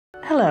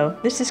Hello,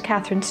 this is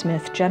Catherine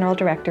Smith, General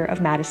Director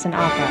of Madison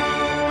Opera.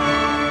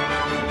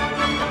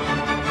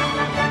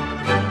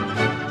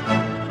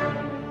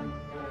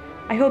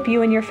 I hope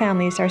you and your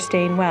families are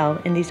staying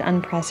well in these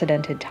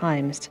unprecedented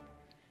times.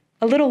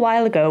 A little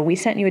while ago, we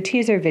sent you a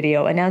teaser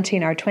video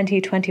announcing our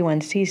 2021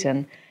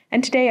 season,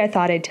 and today I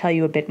thought I'd tell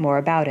you a bit more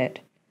about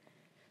it.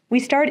 We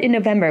start in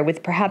November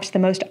with perhaps the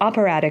most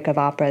operatic of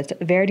operas,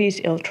 Verdi's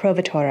Il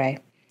Trovatore.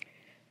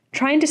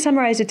 Trying to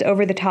summarize its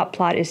over-the-top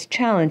plot is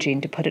challenging,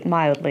 to put it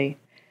mildly.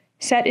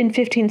 Set in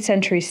 15th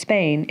century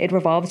Spain, it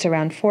revolves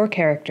around four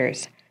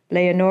characters,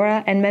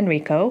 Leonora and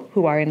Manrico,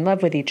 who are in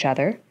love with each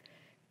other,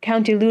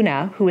 Countess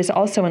Luna, who is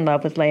also in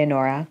love with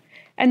Leonora,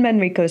 and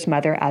Manrico's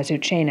mother,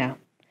 Azucena.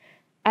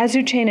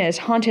 Azucena is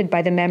haunted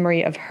by the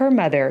memory of her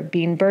mother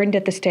being burned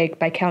at the stake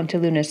by Count de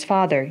Luna's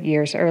father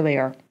years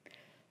earlier.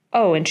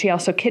 Oh, and she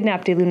also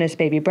kidnapped de Luna's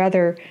baby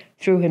brother,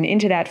 threw him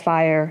into that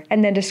fire,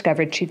 and then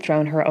discovered she'd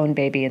thrown her own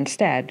baby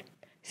instead.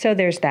 So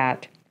there's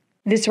that.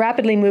 This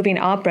rapidly moving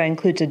opera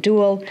includes a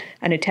duel,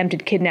 an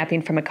attempted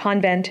kidnapping from a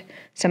convent,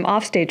 some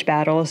offstage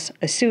battles,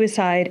 a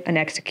suicide, an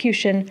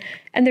execution,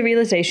 and the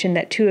realization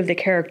that two of the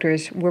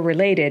characters were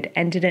related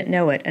and didn't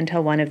know it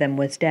until one of them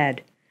was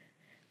dead.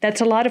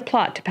 That's a lot of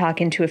plot to pack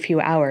into a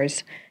few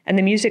hours, and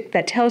the music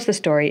that tells the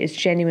story is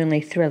genuinely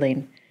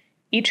thrilling.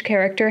 Each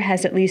character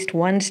has at least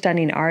one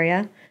stunning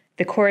aria,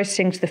 the chorus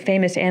sings the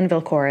famous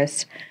Anvil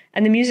chorus,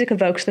 and the music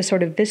evokes the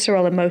sort of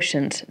visceral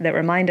emotions that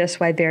remind us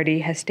why Verdi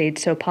has stayed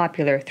so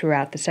popular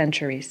throughout the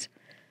centuries.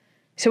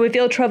 So if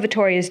Il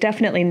Trovatore is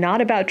definitely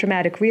not about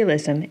dramatic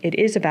realism, it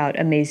is about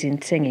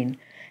amazing singing,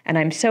 and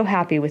I'm so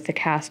happy with the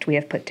cast we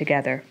have put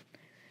together.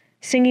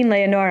 Singing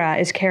Leonora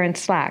is Karen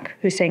Slack,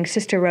 who sang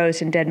Sister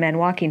Rose in Dead Man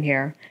Walking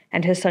Here,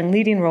 and has sung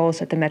leading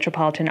roles at the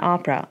Metropolitan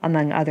Opera,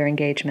 among other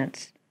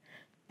engagements.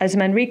 As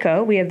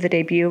Manrico, we have the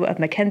debut of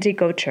Mackenzie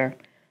Gocher.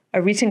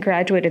 A recent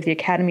graduate of the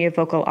Academy of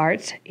Vocal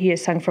Arts, he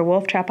has sung for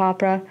Wolf Trap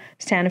Opera,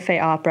 Santa Fe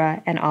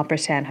Opera, and Opera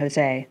San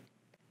Jose.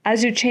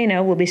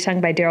 Azucena will be sung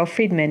by Daryl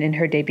Friedman in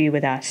her debut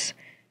with us.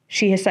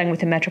 She has sung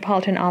with the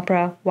Metropolitan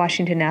Opera,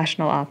 Washington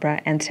National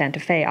Opera, and Santa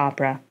Fe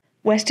Opera.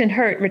 Weston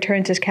Hurt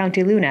returns as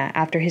Countess Luna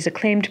after his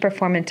acclaimed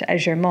performance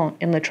as Germont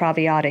in La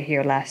Traviata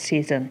here last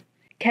season.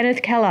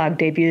 Kenneth Kellogg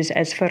debuts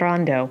as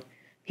Ferrando.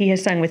 He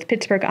has sung with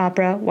Pittsburgh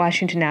Opera,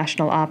 Washington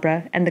National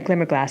Opera, and the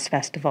Glimmerglass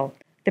Festival.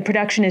 The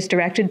production is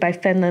directed by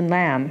Fenlon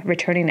Lamb,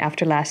 returning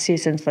after last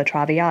season's La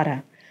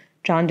Traviata.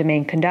 John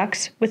Demain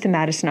conducts with the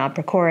Madison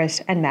Opera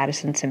Chorus and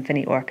Madison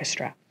Symphony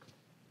Orchestra.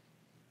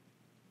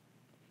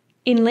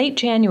 In late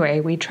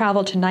January, we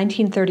traveled to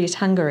 1930s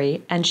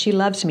Hungary and She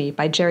Loves Me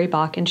by Jerry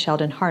Bach and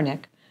Sheldon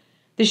Harnick.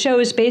 The show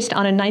is based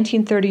on a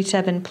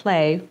 1937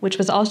 play, which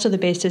was also the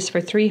basis for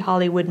 3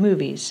 Hollywood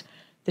movies,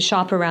 The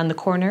Shop Around the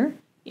Corner,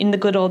 In the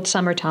Good Old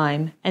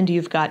Summertime, and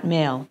You've Got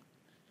Mail.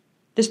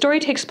 The story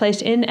takes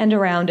place in and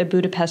around a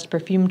Budapest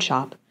perfume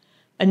shop.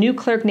 A new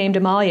clerk named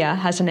Amalia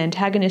has an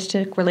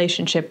antagonistic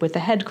relationship with the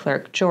head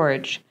clerk,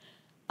 George.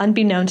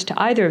 Unbeknownst to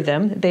either of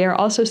them, they are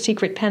also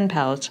secret pen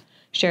pals,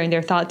 sharing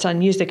their thoughts on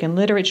music and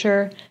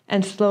literature,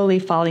 and slowly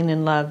falling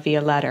in love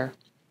via letter.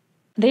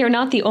 They are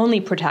not the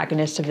only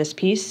protagonists of this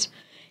piece.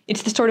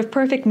 It's the sort of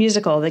perfect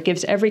musical that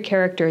gives every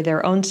character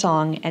their own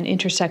song and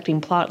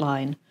intersecting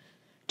plotline.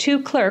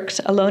 2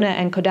 clerks, Alona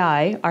and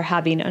Kodai, are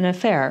having an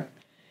affair.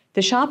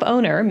 The shop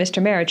owner,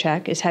 Mr.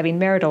 Marichek, is having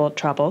marital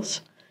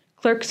troubles.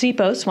 Clerk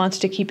Zipos wants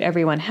to keep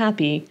everyone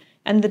happy,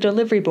 and the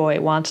delivery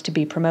boy wants to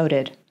be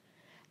promoted.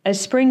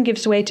 As spring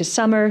gives way to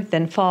summer,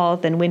 then fall,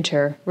 then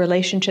winter,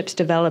 relationships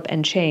develop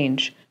and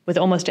change, with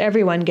almost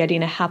everyone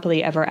getting a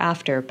happily ever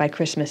after by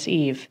Christmas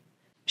Eve.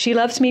 She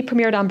Loves Me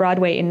premiered on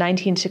Broadway in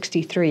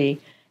 1963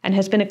 and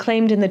has been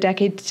acclaimed in the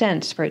decades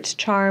since for its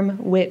charm,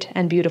 wit,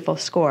 and beautiful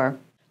score.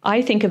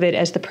 I think of it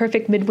as the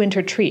perfect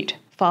midwinter treat,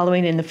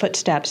 following in the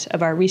footsteps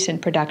of our recent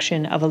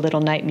production of A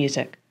Little Night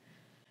Music.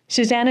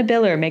 Susanna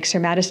Biller makes her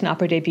Madison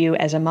Opera debut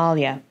as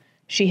Amalia.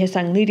 She has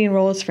sung leading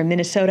roles for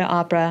Minnesota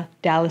Opera,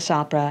 Dallas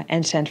Opera,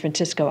 and San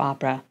Francisco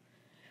Opera.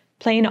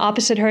 Playing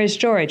opposite her as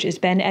George is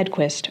Ben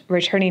Edquist,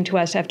 returning to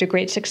us after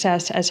great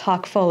success as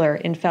Hawk Fuller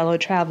in Fellow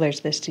Travelers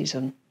this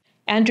season.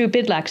 Andrew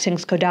Bidlack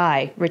sings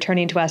Kodai,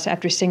 returning to us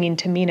after singing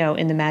Tamino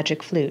in The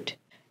Magic Flute.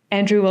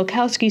 Andrew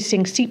Wilkowski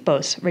sings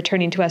Sipos,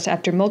 returning to us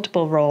after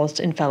multiple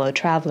roles in Fellow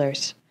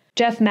Travelers.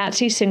 Jeff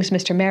Matsey sings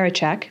Mr.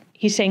 Marichek.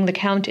 He sang the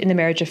Count in The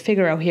Marriage of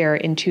Figaro here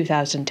in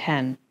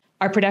 2010.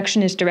 Our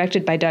production is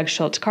directed by Doug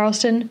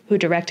Schultz-Carlson, who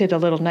directed A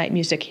Little Night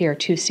Music here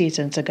 2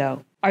 seasons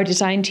ago. Our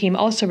design team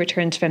also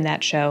returns from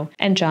that show,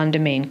 and John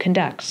Demain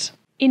conducts.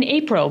 In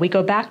April, we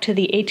go back to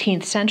the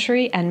 18th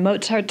century and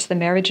Mozart's The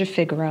Marriage of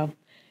Figaro.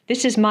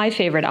 This is my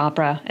favorite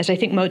opera, as I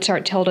think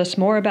Mozart told us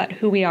more about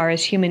who we are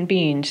as human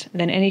beings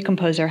than any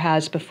composer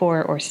has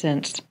before or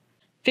since.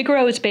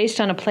 Figaro is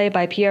based on a play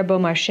by Pierre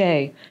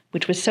Beaumarchais,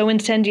 which was so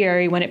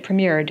incendiary when it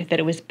premiered that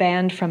it was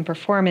banned from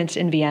performance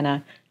in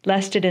Vienna,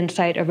 lest it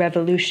incite a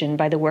revolution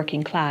by the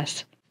working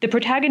class. The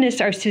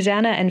protagonists are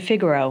Susanna and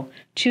Figaro,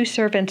 2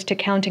 servants to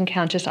Count and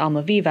Countess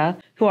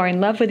Almaviva, who are in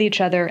love with each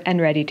other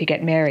and ready to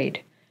get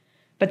married.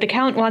 But the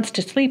Count wants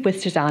to sleep with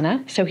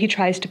Susanna, so he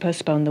tries to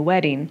postpone the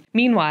wedding.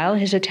 Meanwhile,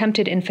 his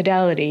attempted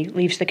infidelity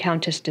leaves the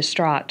Countess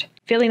distraught.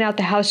 Filling out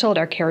the household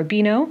are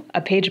Cherubino, a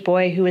page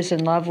boy who is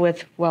in love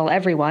with, well,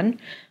 everyone,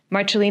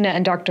 Marcellina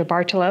and Dr.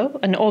 Bartolo,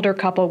 an older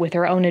couple with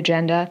their own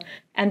agenda,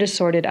 and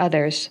assorted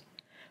others.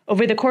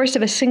 Over the course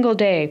of a single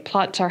day,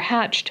 plots are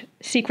hatched,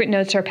 secret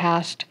notes are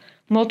passed,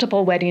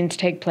 multiple weddings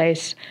take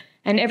place,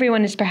 and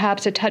everyone is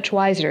perhaps a touch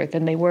wiser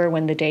than they were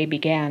when the day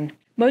began.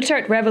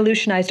 Mozart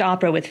revolutionized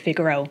opera with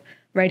Figaro,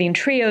 writing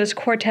trios,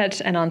 quartets,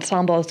 and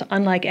ensembles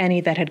unlike any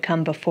that had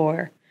come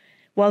before.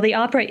 While the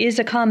opera is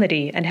a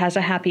comedy and has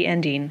a happy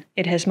ending,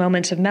 it has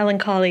moments of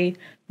melancholy,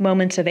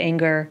 moments of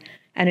anger,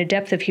 and a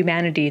depth of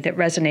humanity that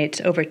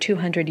resonates over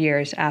 200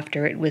 years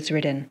after it was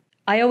written.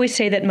 I always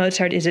say that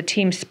Mozart is a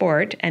team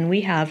sport, and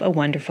we have a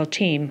wonderful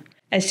team.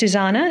 As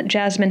Susanna,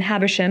 Jasmine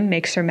Habersham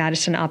makes her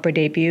Madison Opera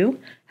debut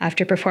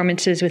after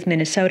performances with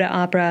Minnesota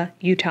Opera,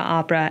 Utah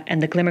Opera,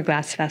 and the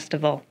Glimmerglass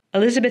Festival.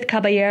 Elizabeth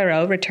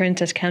Caballero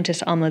returns as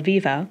Countess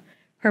Almaviva.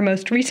 Her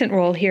most recent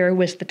role here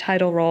was the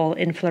title role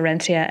in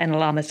Florencia and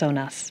El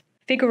Amazonas.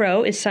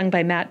 Figaro is sung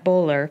by Matt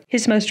Bowler.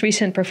 His most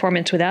recent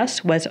performance with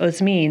us was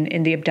Osmin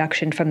in The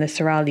Abduction from the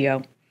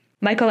Seraglio.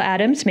 Michael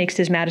Adams makes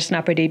his Madison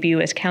Opera debut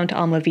as Count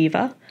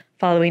Almaviva,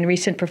 following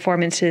recent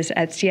performances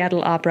at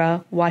Seattle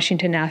Opera,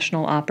 Washington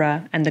National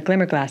Opera, and the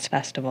Glimmerglass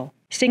Festival.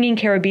 Singing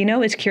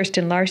Cherubino is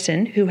Kirsten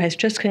Larson, who has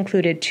just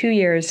concluded 2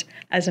 years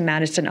as a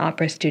Madison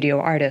Opera studio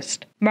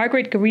artist.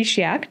 Margaret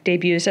Gawrisiak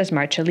debuts as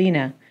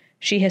Marcellina.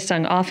 She has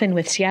sung often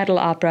with Seattle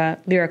Opera,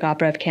 Lyric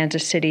Opera of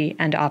Kansas City,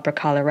 and Opera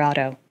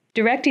Colorado.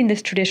 Directing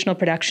this traditional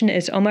production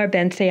is Omar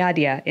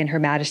Ben-Sayadia in her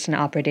Madison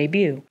Opera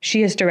debut.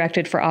 She has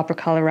directed for Opera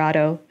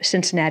Colorado,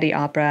 Cincinnati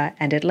Opera,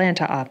 and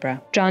Atlanta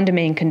Opera. John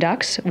Demain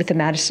conducts with the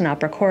Madison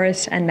Opera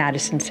Chorus and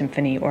Madison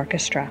Symphony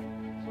Orchestra.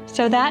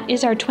 So that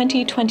is our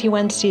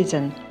 2021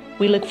 season.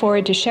 We look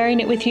forward to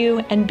sharing it with you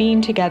and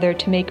being together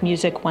to make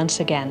music once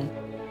again.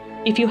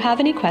 If you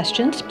have any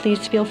questions,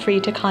 please feel free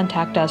to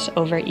contact us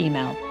over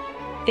email.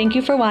 Thank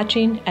you for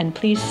watching, and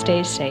please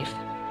stay safe.